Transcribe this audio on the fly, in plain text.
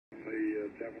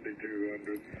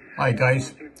Hi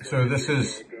guys, so this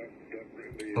is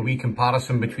a wee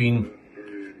comparison between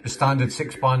the standard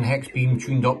 6-band Hexbeam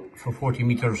tuned up for 40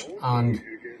 meters and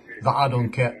the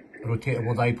add-on kit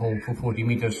rotatable dipole for 40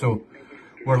 meters. So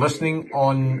we're listening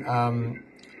on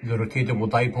the rotatable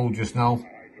dipole just now,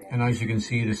 and as you can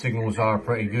see the signals are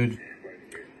pretty good,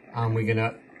 and we're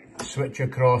gonna switch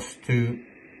across to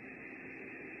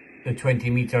the 20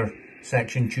 meter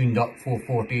section tuned up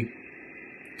 440,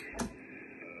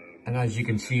 and as you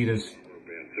can see there's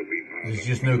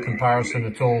just no comparison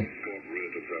at all.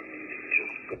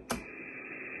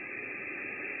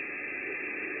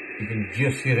 You can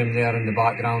just hear him there in the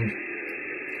background.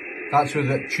 That's with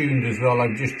it tuned as well.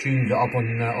 I've just tuned it up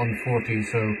on 40,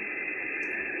 so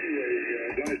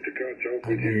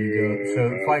and there you go.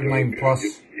 So 5.9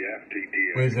 plus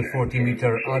with the 40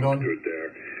 meter add-on,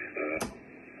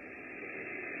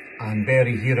 and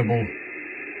very hearable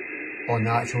on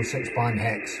the actual 6-band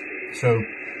hex. So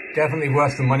definitely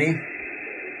worth the money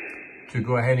to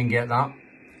go ahead and get that.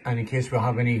 And in case we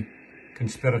have any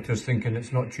conspirators thinking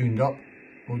it's not tuned up,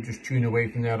 we'll just tune away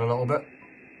from there a little bit.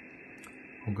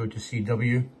 We'll go to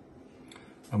CW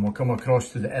and we'll come across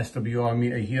to the SWR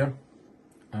meter here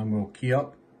and we'll key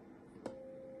up.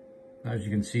 As you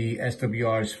can see,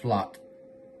 SWR is flat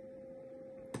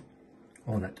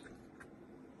on it.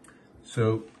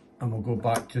 So, and we'll go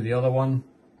back to the other one,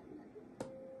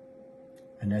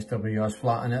 and SWR is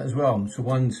flat on it as well. So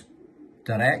one's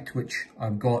direct, which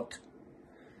I've got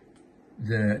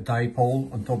the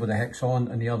dipole on top of the hex on,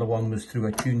 and the other one was through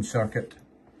a tuned circuit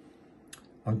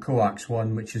on coax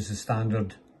 1, which is the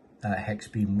standard hex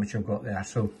beam, which I've got there.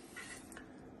 So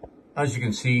as you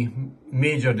can see,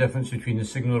 major difference between the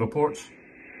signal reports.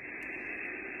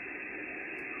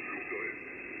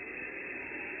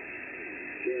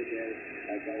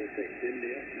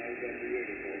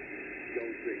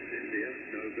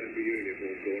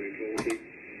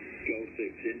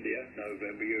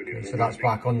 Okay, so that's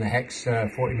back on the hex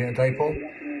 40 meter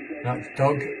dipole. That's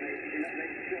Doug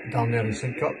down there in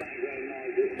Sync Cup.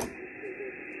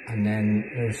 And then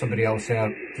there's somebody else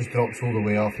there, just drops all the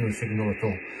way off, no signal at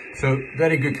all. So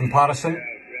very good comparison.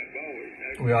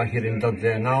 We are hearing Doug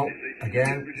there now.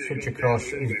 Again, switch across,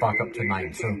 he's back up to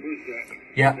 9. So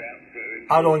yeah,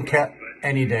 add-on kit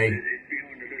any day.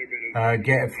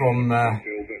 Get it from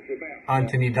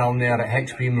Anthony down there at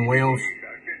Hexbeam in Wales.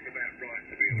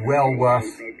 Well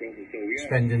worth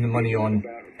spending the money on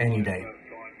any day.